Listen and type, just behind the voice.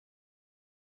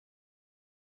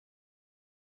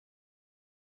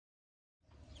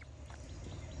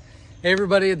Hey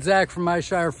everybody, it's Zach from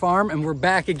Myshire Farm, and we're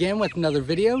back again with another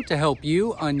video to help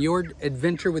you on your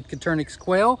adventure with Coturnix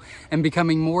quail and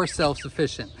becoming more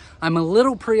self-sufficient. I'm a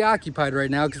little preoccupied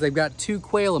right now because I've got two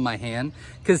quail in my hand,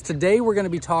 because today we're going to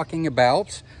be talking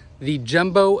about the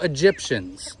jumbo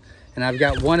Egyptians. And I've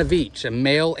got one of each, a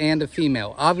male and a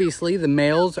female. Obviously, the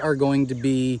males are going to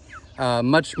be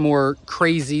much more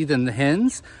crazy than the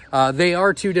hens. They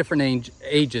are two different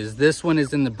ages. This one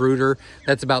is in the brooder.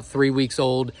 That's about 3 weeks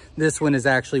old. This one is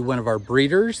actually one of our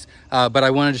breeders, but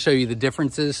I wanted to show you the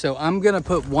differences. So I'm going to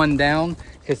put one down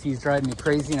because he's driving me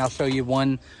crazy, and I'll show you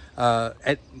one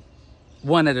at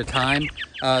a time.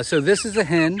 So this is a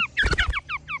hen.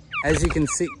 As you can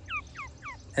see,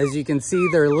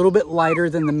 they're a little bit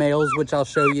lighter than the males, which I'll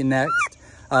show you next.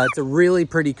 It's a really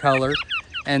pretty color.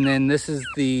 And then this is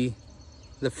the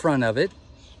front of it.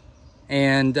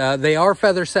 And they are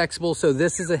feather sexable. So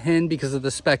this is a hen because of the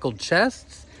speckled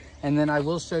chests. And then I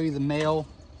will show you the male.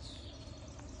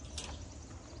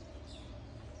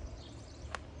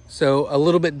 So a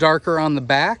little bit darker on the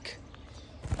back,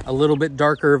 a little bit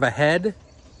darker of a head,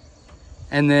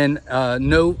 and then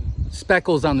no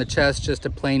speckles on the chest, just a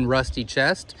plain rusty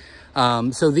chest.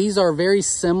 So these are very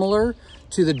similar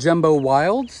to the jumbo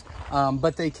wilds,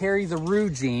 but they carry the Roo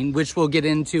gene, which we'll get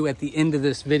into at the end of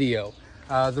this video.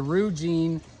 The Roo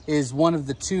gene is one of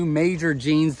the two major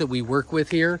genes that we work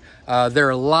with here. They're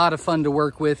a lot of fun to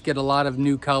work with, get a lot of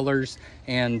new colors,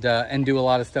 and do a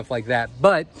lot of stuff like that.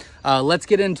 But let's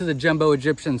get into the jumbo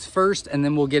Egyptians first, and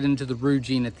then we'll get into the Roo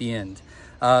gene at the end.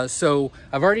 So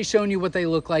I've already shown you what they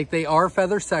look like. They are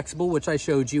feather sexable, which I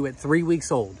showed you at 3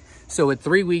 weeks old. So at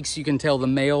 3 weeks, you can tell the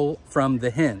male from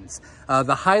the hens.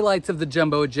 The highlights of the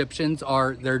jumbo Egyptians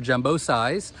are their jumbo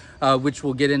size, which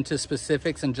we'll get into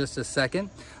specifics in just a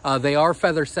second. They are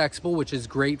feather sexable, which is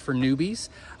great for newbies.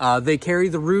 They carry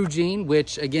the Roo gene,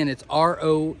 which again, it's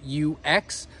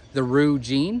R-O-U-X, the Roo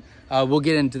gene. We'll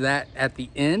get into that at the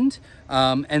end.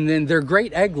 And then they're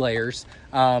great egg layers,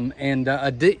 and a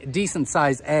decent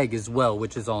size egg as well,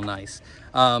 which is all nice.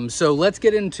 So let's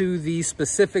get into the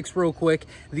specifics real quick.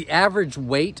 The average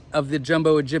weight of the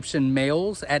jumbo Egyptian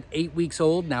males at 8 weeks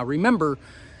old. Now remember,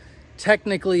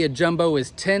 technically a jumbo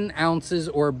is 10 ounces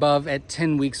or above at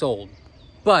 10 weeks old.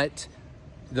 But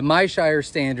the Myshire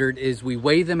standard is we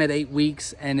weigh them at 8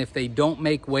 weeks, and if they don't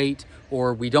make weight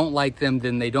or we don't like them,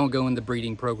 then they don't go in the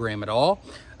breeding program at all.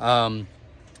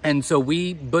 And so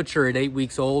we butcher at 8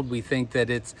 weeks old. We think that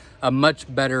it's a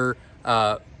much better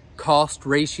cost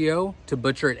ratio to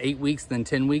butcher at 8 weeks than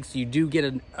 10 weeks. You do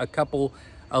get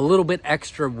a little bit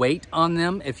extra weight on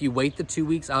them if you wait the 2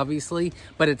 weeks, obviously,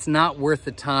 but it's not worth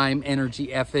the time,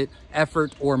 energy,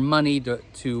 effort, or money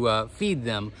to feed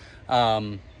them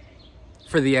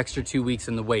for the extra 2 weeks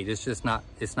in the wait. It's just not,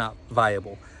 it's not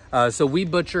viable. So we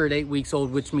butcher at 8 weeks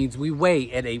old, which means we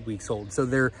weigh at 8 weeks old. So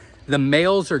the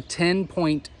males are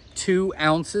 10.2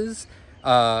 ounces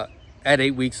at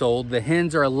 8 weeks old. The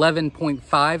hens are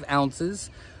 11.5 ounces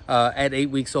at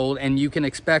 8 weeks old, and you can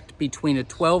expect between a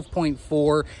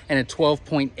 12.4 and a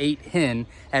 12.8 hen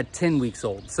at 10 weeks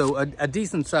old. So a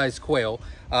decent sized quail,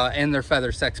 and they're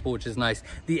feather sexable, which is nice.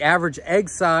 The average egg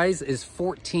size is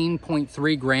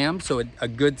 14.3 grams, so a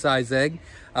good size egg.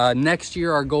 Next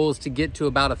year, our goal is to get to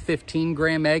about a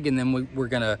 15-gram egg, and then we're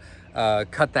gonna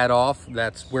cut that off.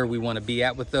 That's where we want to be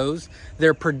at with those.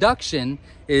 Their production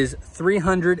is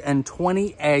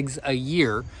 320 eggs a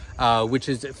year, which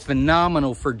is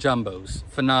phenomenal for jumbos,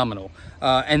 phenomenal.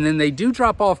 And then they do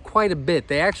drop off quite a bit.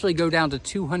 They actually go down to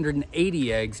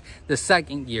 280 eggs the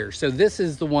second year. So this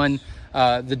is the one,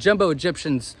 the jumbo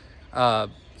Egyptians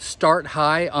start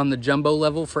high on the jumbo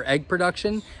level for egg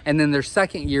production, and then their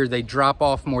second year they drop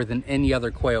off more than any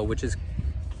other quail, which is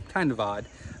kind of odd.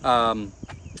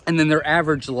 And then their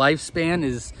average lifespan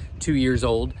is 2 years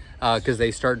old because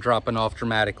they start dropping off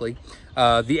dramatically.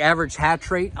 The average hatch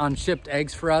rate on shipped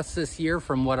eggs for us this year,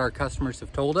 from what our customers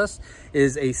have told us,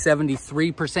 is a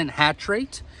 73% hatch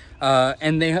rate,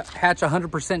 and they hatch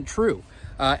 100% true.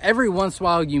 Every once in a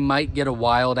while, you might get a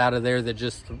wild out of there that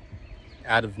just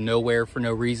out of nowhere for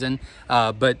no reason,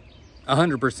 but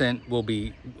 100% will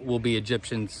be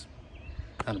Egyptians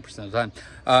 100% of the time.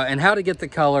 And how to get the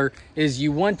color is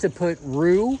you want to put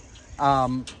Roo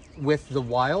with the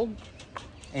wild,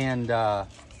 and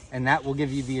that will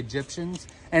give you the Egyptians.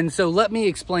 And so let me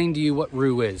explain to you what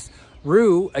Roo is.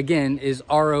 Roo, again, is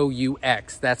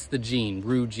R-O-U-X. That's the gene,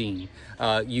 Roo gene.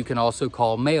 You can also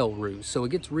call male Roo. So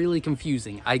it gets really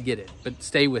confusing. I get it, but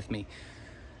stay with me.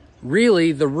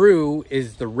 Really, the Roo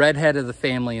is the redhead of the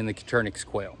family in the Coturnix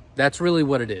quail. That's really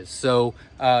what it is. So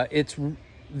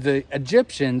the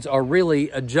Egyptians are really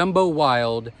a jumbo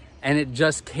wild and it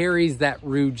just carries that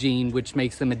roux gene, which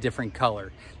makes them a different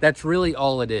color. That's really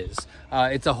all it is.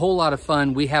 It's a whole lot of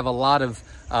fun. We have a lot of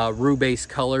roux-based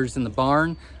colors in the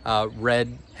barn,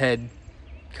 red head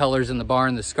colors in the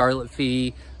barn, the scarlet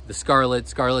fee, the scarlet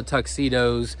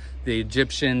tuxedos, the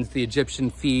Egyptians, the Egyptian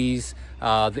fees,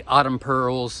 the autumn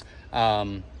pearls,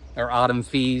 or autumn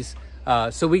fees.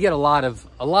 So we get a lot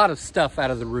of stuff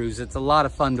out of the roux. It's a lot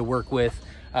of fun to work with,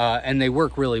 and they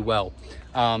work really well.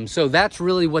 So that's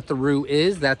really what the roux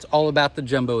is. That's all about the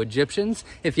Jumbo Egyptians.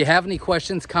 If you have any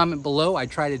questions, comment below. I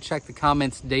try to check the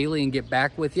comments daily and get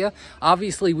back with you.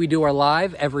 Obviously, we do our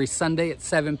live every Sunday at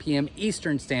 7 p.m.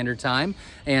 Eastern Standard Time,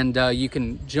 and you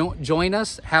can join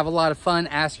us, have a lot of fun,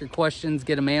 ask your questions,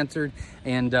 get them answered,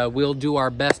 and we'll do our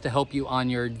best to help you on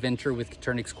your adventure with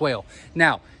Coturnix quail.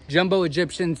 Now, Jumbo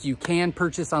Egyptians you can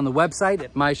purchase on the website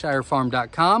at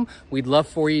myshirefarm.com. We'd love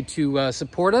for you to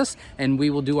support us, and we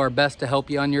will do our best to help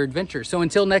you on your adventure. So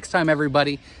until next time,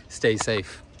 everybody, stay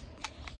safe.